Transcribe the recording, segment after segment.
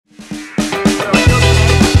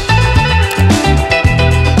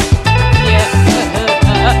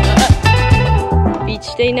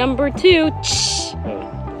Day number 2.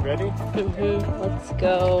 Ready? Let's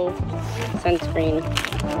go. Sunscreen.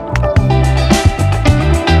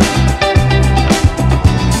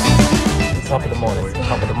 Top of the morning.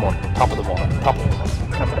 Top of the morning. Top of the morning. Top of the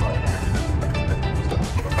morning. Top of the morning.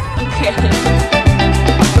 Okay.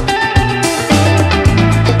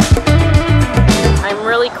 I'm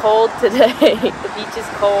really cold today. The beach is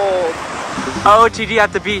cold. Oh, TD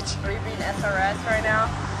at the beach. We're being SRS right now.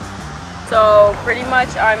 So pretty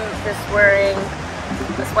much I'm just wearing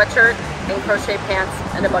a sweatshirt and crochet pants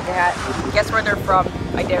and a bucket hat. Guess where they're from?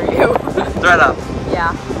 I dare you. Thread up.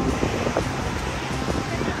 Yeah.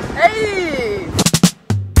 Hey!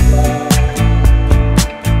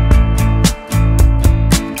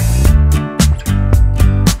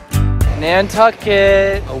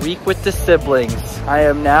 Nantucket, a week with the siblings. I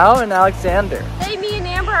am now and Alexander. Hey, me and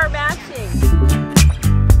Amber are matching.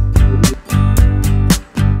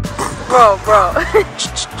 Bro.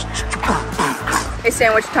 Hey,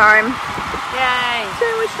 sandwich time. Yay.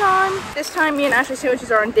 Sandwich time. This time, me and Ashley's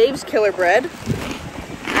sandwiches are on Dave's Killer Bread.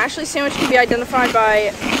 Ashley's sandwich can be identified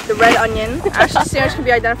by the red onion. Ashley's sandwich can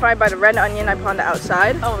be identified by the red onion I put on the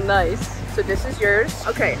outside. Oh, nice. So this is yours.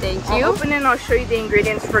 Okay, thank you. I'll open it and I'll show you the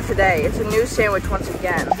ingredients for today. It's a new sandwich once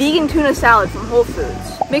again. Vegan tuna salad from Whole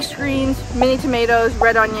Foods. Mixed greens, mini tomatoes,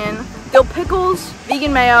 red onion, dill pickles,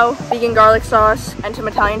 vegan mayo, vegan garlic sauce, and some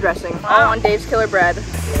Italian dressing. All on Dave's Killer Bread.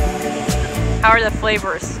 How are the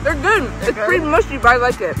flavors? They're good. It's pretty mushy, but I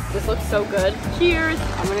like it. This looks so good. Cheers.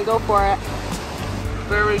 I'm gonna go for it.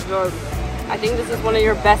 Very good. I think this is one of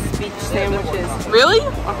your best beach sandwiches. Really?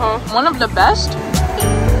 Uh-huh. One of the best?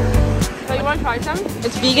 So you want to try some?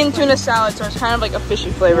 It's vegan tuna salad, so it's kind of like a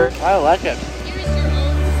fishy flavor. I like it. Here's your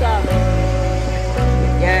own salad.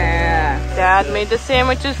 Yeah. Dad made the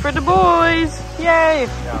sandwiches for the boys. Yay.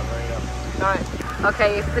 Yeah, very good. Alright.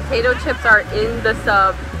 Okay, potato chips are in the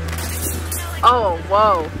sub. Oh,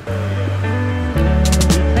 whoa.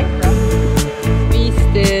 Thanks, bro.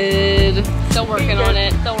 Feasted. Still working on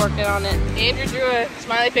it. Still working on it. Andrew drew a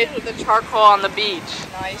smiley face with the charcoal on the beach.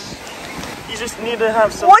 Nice. You just need to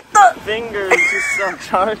have some fingers to some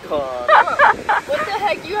charcoal on. What the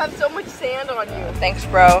heck? You have so much sand on you. Thanks,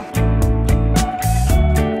 bro.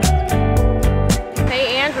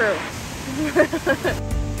 Hey, Andrew.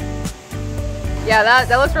 Yeah,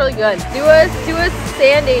 that looks really good. Do a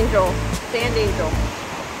sand angel. Sand angel.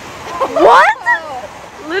 What?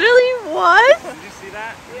 Literally what? Did you see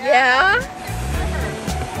that? Yeah.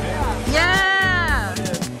 Yeah.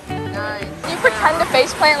 Nice. You pretend to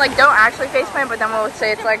faceplant, like don't actually faceplant, but then we'll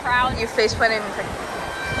say it's like you faceplanted and it's like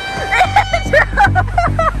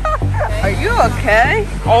Are you okay?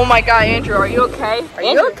 Oh my god, Andrew, are you okay? Are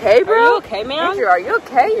you okay, bro? Are you okay, man? Andrew, are you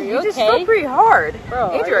okay? You just fell pretty hard.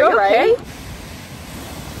 Bro, Andrew, are you okay?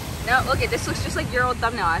 No, look, this looks just like your old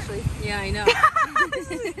thumbnail, Ashley. Yeah, I know.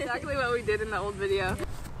 This is exactly what we did in the old video.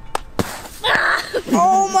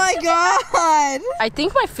 Oh my god! I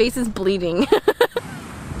think my face is bleeding.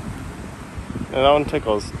 Yeah, that one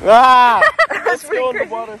tickles. Ah! Let's go in the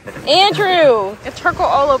water. Andrew! It's charcoal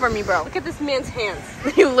all over me, bro. Look at this man's hands.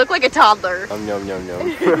 You look like a toddler. Yum, yum, yum.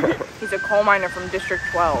 He's a coal miner from District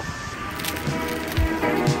 12.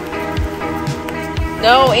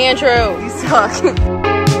 No, Andrew. You suck.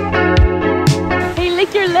 Hey,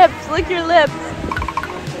 lick your lips. Lick your lips.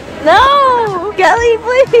 No! Kelly,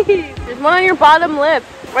 please! There's one on your bottom lip.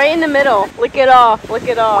 Right in the middle. Lick it off. Lick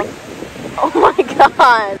it off. Oh my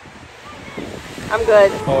god. I'm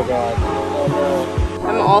good. Oh god. Oh no.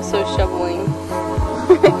 I'm also shoveling.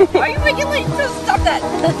 Why are you making like stop that?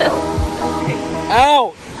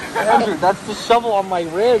 Ow! Andrew, that's the shovel on my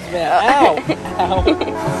ribs, man. Ow! Ow.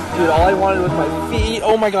 Dude, all I wanted was my feet.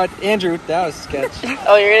 Oh my god, Andrew, that was sketch.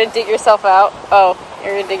 Oh, you're gonna dig yourself out? Oh,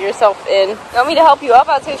 you're gonna dig yourself in. You want me to help you up?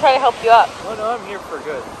 I was gonna try to help you up. Oh no, I'm here for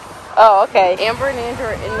good. Oh, okay. Amber and Andrew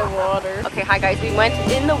are in the water. Okay, hi guys. We went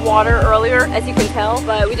in the water earlier, as you can tell,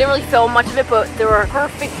 but we didn't really film much of it, but there were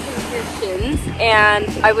perfect conditions. And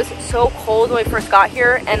I was so cold when we first got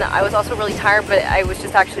here, and I was also really tired, but I was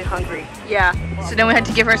just actually hungry. Yeah. So then we had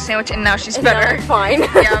to give her a sandwich, and now she's better. Now fine.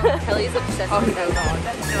 Yeah. Kelly's obsessed with that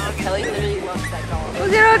dog. Kelly literally loves that dog.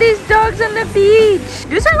 Look at all these dogs on the beach.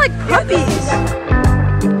 These are like puppies.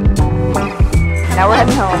 Now we're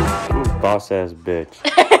heading home. Boss ass bitch.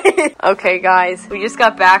 Okay guys, we just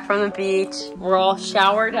got back from the beach. We're all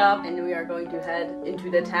showered up and we are going to head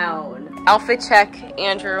into the town. Outfit check,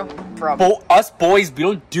 Andrew. Us boys, we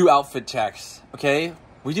don't do outfit checks, okay?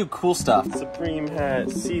 We do cool stuff. Supreme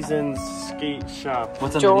hat, Seasons, skate shop.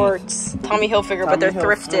 What's underneath? Jorts. Tommy Hilfiger, but they're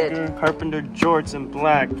thrifted. Carpenter jorts in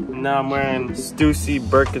black. Now I'm wearing Stussy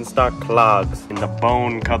Birkenstock clogs in the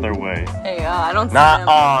bone colorway. Hey, I don't see Not them.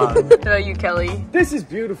 on. What about you, Kelly? This is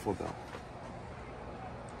beautiful though.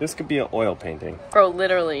 This could be an oil painting. Bro,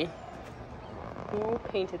 literally. Who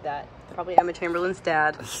painted that? Probably Emma Chamberlain's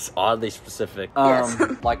dad. It's oddly specific. Yes.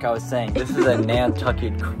 Like I was saying, this is a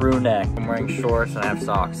Nantucket crew neck. I'm wearing shorts and I have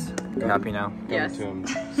socks. You happy now? Yes.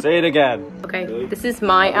 Say it again. Okay, this is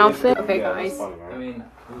my outfit. Okay, guys. I mean,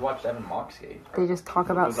 we watched Evan Mock skate. They just talk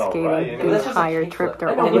about skating alright. the entire trip. They're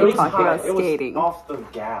only talking about skating. It was off the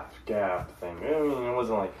gap thing. I mean, it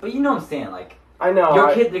wasn't like. But you know what I'm saying, like. I know.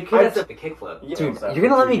 The kid has a kickflip. Yeah, Dude, exactly. you're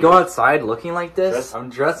gonna let me go outside looking like this? I'm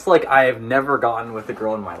dressed like I have never gotten with a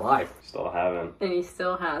girl in my life. Still haven't. And he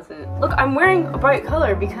still hasn't. Look, I'm wearing a bright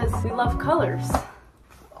color because we love colors.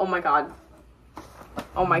 Oh my god.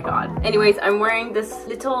 Oh my god. Anyways, I'm wearing this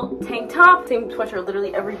little tank top, same sweatshirt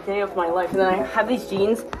literally every day of my life. And then I have these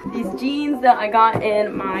jeans that I got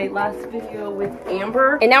in my last video with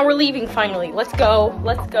Amber. And now we're leaving finally. Let's go.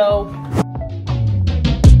 Let's go.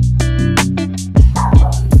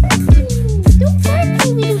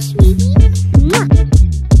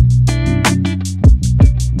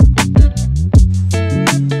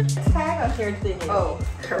 Oh,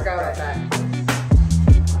 forgot about that.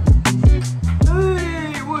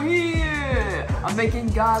 Hey, we're here! I'm making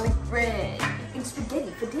garlic bread and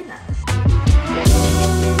spaghetti for dinner.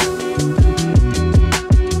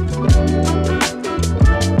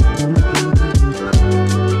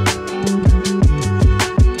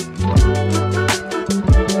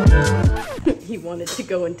 He wanted to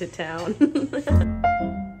go into town.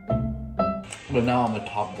 But now I'm a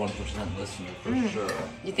top 1% listener for sure.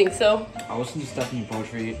 You think so? I listen to Stephanie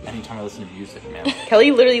poetry anytime I listen to music, man.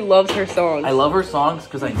 Kelly literally loves her songs. I love her songs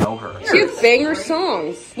because I know her. She has banger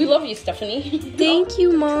songs. We love you, Stephanie. Thank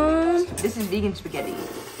you, Mom. This is vegan spaghetti.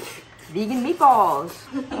 Vegan meatballs.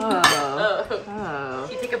 Oh.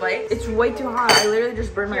 You take a bite? It's way too hot. I literally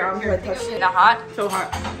just burned my arm because I touched it. Not hot? So hot.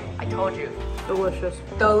 I told you. Delicious.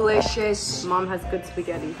 Delicious. Mom has good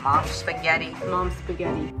spaghetti. Mom spaghetti. Mom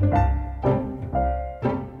spaghetti.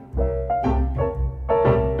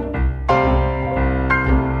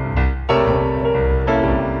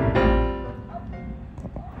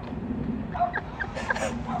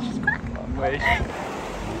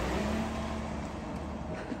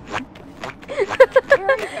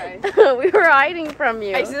 We were hiding from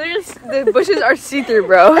you. The bushes are see-through,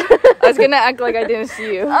 bro. I was gonna act like I didn't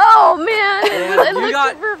see you. Oh man, it looked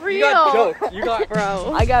super real. You got joked. You got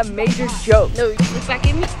bro. I got major jokes. No, look back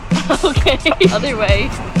at me. Okay, other way.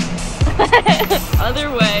 Other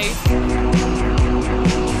way.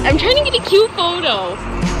 I'm trying to get a cute photo.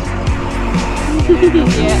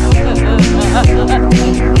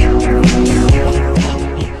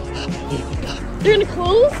 They're gonna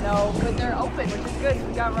close? No, but they're open, which is good.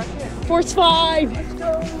 We got rushed in. Force 5. Let's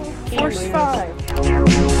go. Force 5.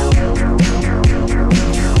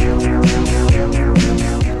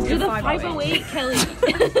 You're the 508, Kelly.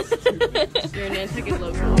 You're a Nantucket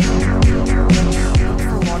local.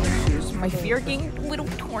 My feet are getting a little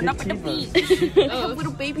torn up at the feet. I have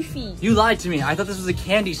little baby feet. You lied to me. I thought this was a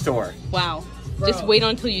candy store. Wow. Just wait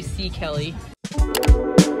until you see Kelly.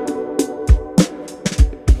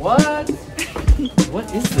 What?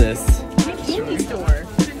 What is this? A candy store.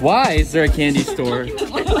 Why is there a candy store? You're so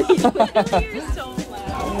loud.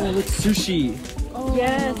 Oh, look, sushi. Oh.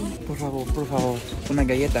 Yes. Por favor, una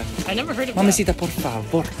galleta. I never heard of Mamacita, por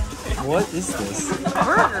favor. What is this?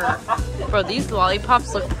 burger. Bro, these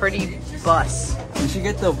lollipops look pretty bus. You should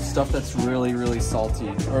get the stuff that's really, really salty.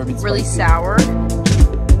 Or I mean, Really spicy. sour.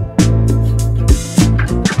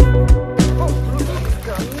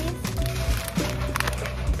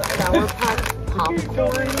 Sour Patch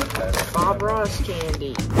popcorn. Bob Ross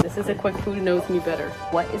candy. This is a quick Who Knows Me Better.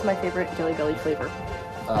 What is my favorite Jelly Belly flavor?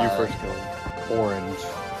 You first go. Orange,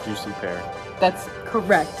 juicy pear. That's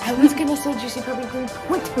correct. I was gonna say juicy purple cream.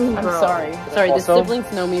 What? I'm sorry. Sorry, the Also-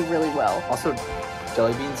 siblings know me really well. Also,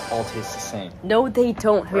 jelly beans all taste the same. No, they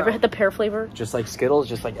don't. Have you ever had the pear flavor? Just like Skittles,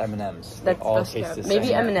 just like M&M's. That's they all best taste the Maybe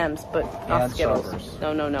same. M&M's, but not And Skittles. Starburst.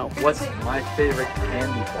 No, no, no. What's my favorite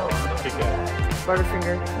candy bar?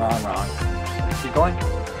 Butterfinger. No, I'm wrong. Keep going.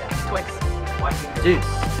 Twix. Dude,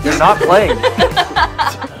 you're not playing.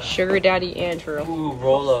 Sugar Daddy Andrew. Ooh,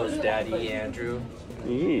 Rolos, Daddy Andrew.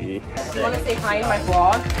 Eee. You want to say hi in my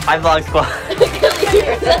vlog? Hi, Vlog Squad.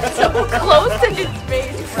 That's so close in his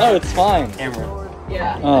face. Oh, it's fine. Camera.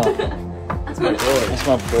 Yeah. Oh. That's my boy. That's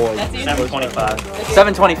my boy. That's 725.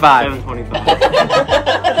 725.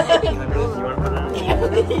 725.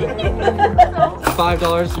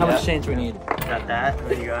 $5. How much change we need? Got that? What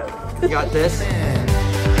do you got? You got this?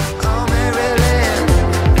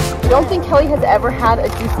 I don't think Kelly has ever had a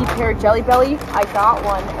juicy pear Jelly Belly. I got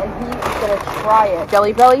one and he is gonna try it.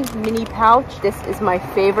 Jelly Belly mini pouch. This is my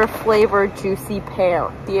favorite flavor, juicy pear.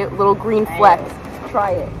 The little green flecks.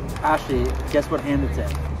 Try it. Ashley, guess what hand it's in?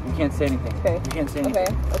 You can't say anything. Okay. You can't say anything.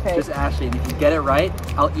 Okay. Just Ashley, and if you get it right,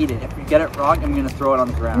 I'll eat it. If you get it wrong, I'm gonna throw it on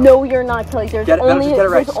the ground. No, you're not, Kelly. There's only, just get it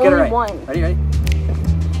right. there's Just get it only right. one. Ready?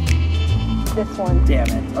 This one. Damn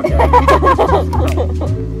it. Okay.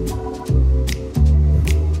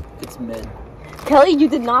 It's mid. Kelly, you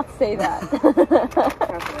did not say that.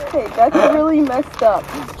 Hey, that's really messed up.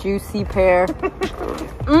 Juicy pear.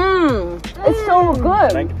 Mmm. It's so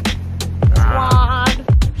good. Squad.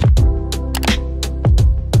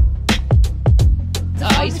 It's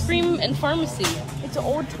ice cream and pharmacy. It's an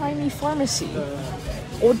old-timey pharmacy.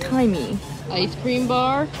 Old-timey. Ice cream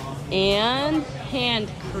bar and hand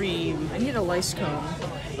cream. I need a lice comb.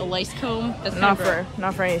 A lice comb? That's Not for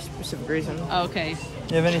any specific reason. Okay.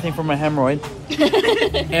 You have anything for my hemorrhoid?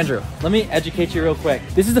 Andrew, let me educate you real quick.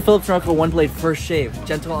 This is the Philips Remarkable One Blade First Shave.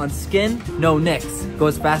 Gentle on skin, no nicks. Go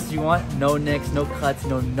as fast as you want, no nicks, no cuts,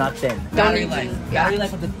 no nothing. Battery life. Battery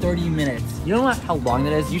life up to 30 minutes. You know how long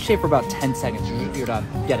that is? You shave for about 10 seconds. You're done.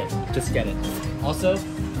 Get it. Just get it. Also,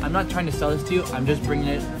 I'm not trying to sell this to you. I'm just bringing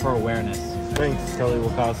it for awareness. Thanks, Kelly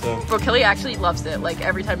Wakasa. Bro, Kelly actually loves it, like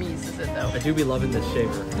every time he uses it though. I do be loving this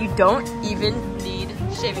shaver. You don't even need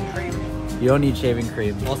shaving cream. You don't need shaving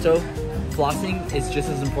cream. Also, flossing is just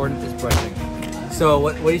as important as brushing. So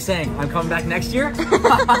what are you saying? I'm coming back next year?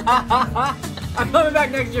 I'm coming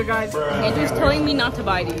back next year, guys. Andrew's telling me not to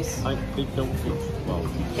buy these. I don't feel well.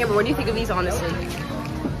 Amber, what do you think of these, honestly?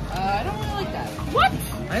 I don't really like that. What?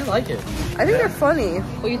 I like it. I think they're funny.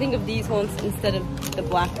 What do you think of these ones instead of the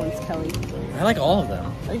black ones, Kelly? I like all of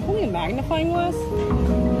them. Are you putting a magnifying glass?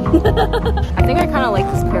 I think I kind of like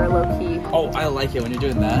this pair low-key. Oh, I like it when you're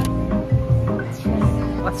doing that.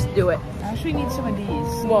 Let's do it. I actually need some of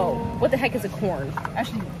these. Whoa, what the heck is a corn?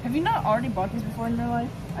 Actually, have you not already bought these before in your life?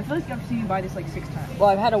 I feel like I've seen you buy this like 6 times. Well,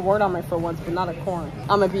 I've had a word on my for once, but not a corn.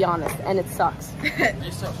 I'm gonna be honest, and it sucks.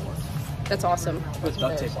 That's awesome. Put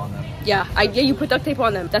duct tape on them. Yeah, you put duct tape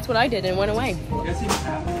on them. That's what I did and it went away.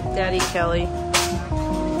 Daddy Kelly.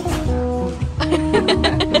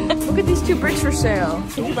 Look at these 2 bricks for sale.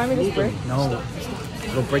 Can you buy me this brick? No.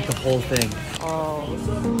 It'll break the whole thing. Oh.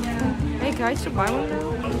 Hey, can I still buy one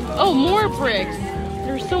now? Oh, more bricks.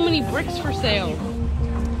 There's so many bricks for sale.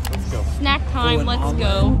 Let's go. Snack time, let's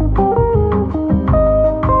go.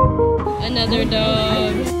 Another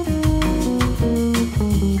dog.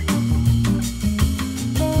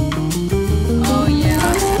 Oh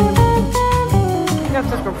yeah. You got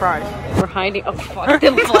Cisco fries. We're hiding. Oh fuck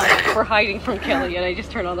the flash. We're hiding from Kelly, and I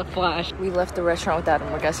just turned on the flash. We left the restaurant without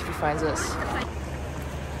him. I guess if he finds us.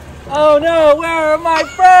 Oh no, where are my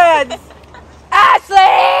friends?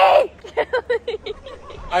 Ashley!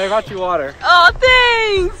 I got you water. Oh,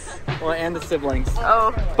 thanks. Well, and the siblings.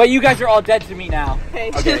 Oh, But you guys are all dead to me now. okay,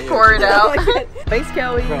 Okay, just pour it out. Thanks,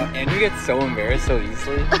 Kelly. Bro, Andrew gets so embarrassed so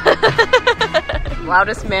easily.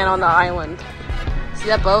 Loudest man on the island. See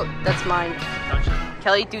that boat? That's mine.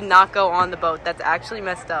 Kelly, do not go on the boat. That's actually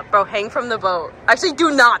messed up. Bro, hang from the boat. Actually,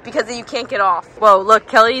 do not, because then you can't get off. Whoa, look,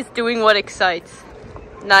 Kelly's doing what excites.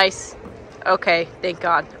 Nice. Okay, thank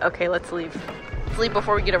God. Okay, let's leave. Let's leave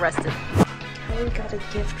before we get arrested. Kelly got a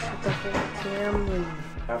gift for the whole family.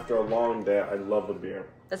 After a long day, I love a beer.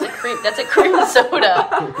 That's a cream soda.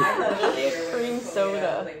 Cream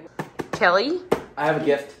soda. Kelly? I have a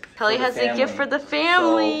gift. Kelly has a gift for the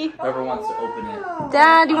family. So whoever wants to open it.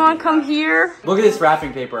 Dad, you want to come here? Look at this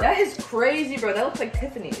wrapping paper. That is crazy, bro. That looks like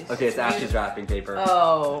Tiffany's. Okay, it's Ashley's wrapping paper.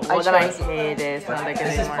 Oh, well, then I hate it.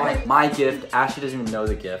 This is fine. My gift. Ashley doesn't even know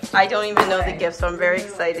the gift. I don't even know the gift, so I'm very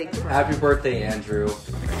excited. Happy birthday, Andrew.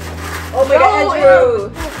 Oh my God,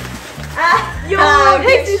 Andrew! Yo,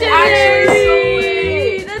 picture!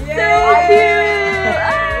 That's so cute!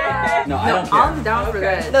 No, I don't care. I'm down for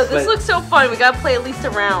this. No, this But- looks so fun. We gotta play at least a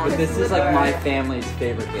round. But this is like my family's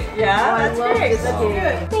favorite game. Yeah, that's great. That's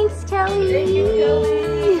good. Thanks,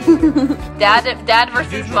 Kelly. Dad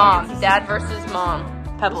versus mom. Dad versus mom.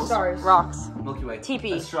 Pebbles. Stars. Rocks. Milky Way.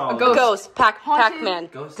 TP. straw. A ghost. Pac-Man.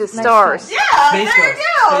 Ghost. The stars. Space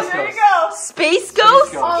Ghost. Space Ghost. Space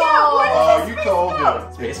Ghost? Oh, you told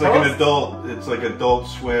him. Space It's like an Ghost? adult. It's like Adult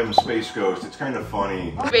Swim Space Ghost. It's kind of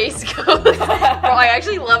funny. Space Ghost. Bro, I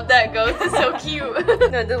actually love that ghost. It's so cute.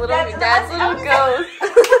 No, the little dad's little ghost.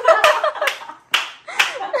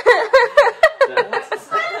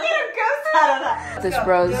 got this,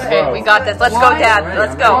 bros. Okay, we got this. Let's go, Dad.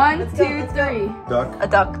 Let's go. 1, 2, 3. Duck. A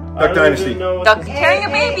duck. Duck Dynasty. Duck carrying a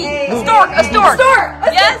baby. A stork. A stork.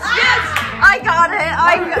 Yes, yes. I got it.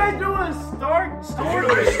 I got it.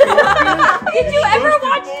 Did you ever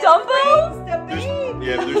watch Dumbo?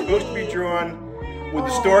 Yeah, they're supposed to be drawn with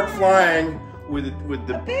the stork flying with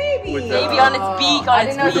the baby On its beak, on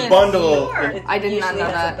its with beak. the bundle. I did not know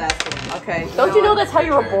that. Okay. Don't you know that's how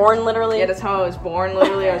you were born, literally? Yeah, that's how I was born.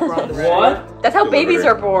 Literally, I was brought to What? That's how babies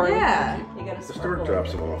are born. Yeah. The stork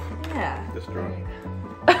drops them off. Yeah. This drawing.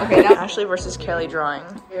 Okay, now Ashley versus Kelly drawing.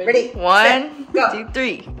 ready. 1, 2,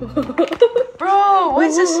 3. Bro,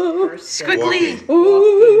 what's this? Squiggly.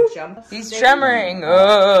 He's tremoring.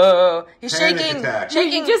 Oh, he's Panic shaking. attack.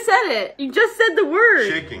 Shaking. You just said it. You just said the word.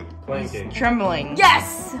 Shaking. Trembling.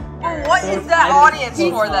 Yes. Well, what is that audience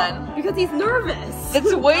for then? Because he's nervous.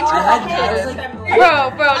 That's way too complicated.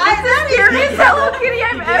 Bro, that's the scariest Hello Kitty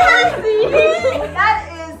I've ever seen. That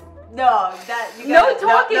is no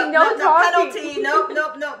talking. penalty. Nope.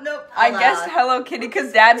 I guessed Hello Kitty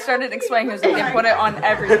because Dad started explaining. He was like, they put it on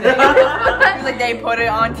everything. He was like, they put it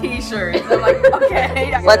on T-shirts. I'm like,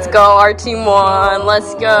 okay. Let's go. Our team won.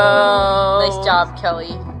 Let's go. Nice job,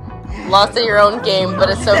 Kelly. Lost at your own game, but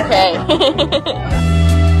it's okay.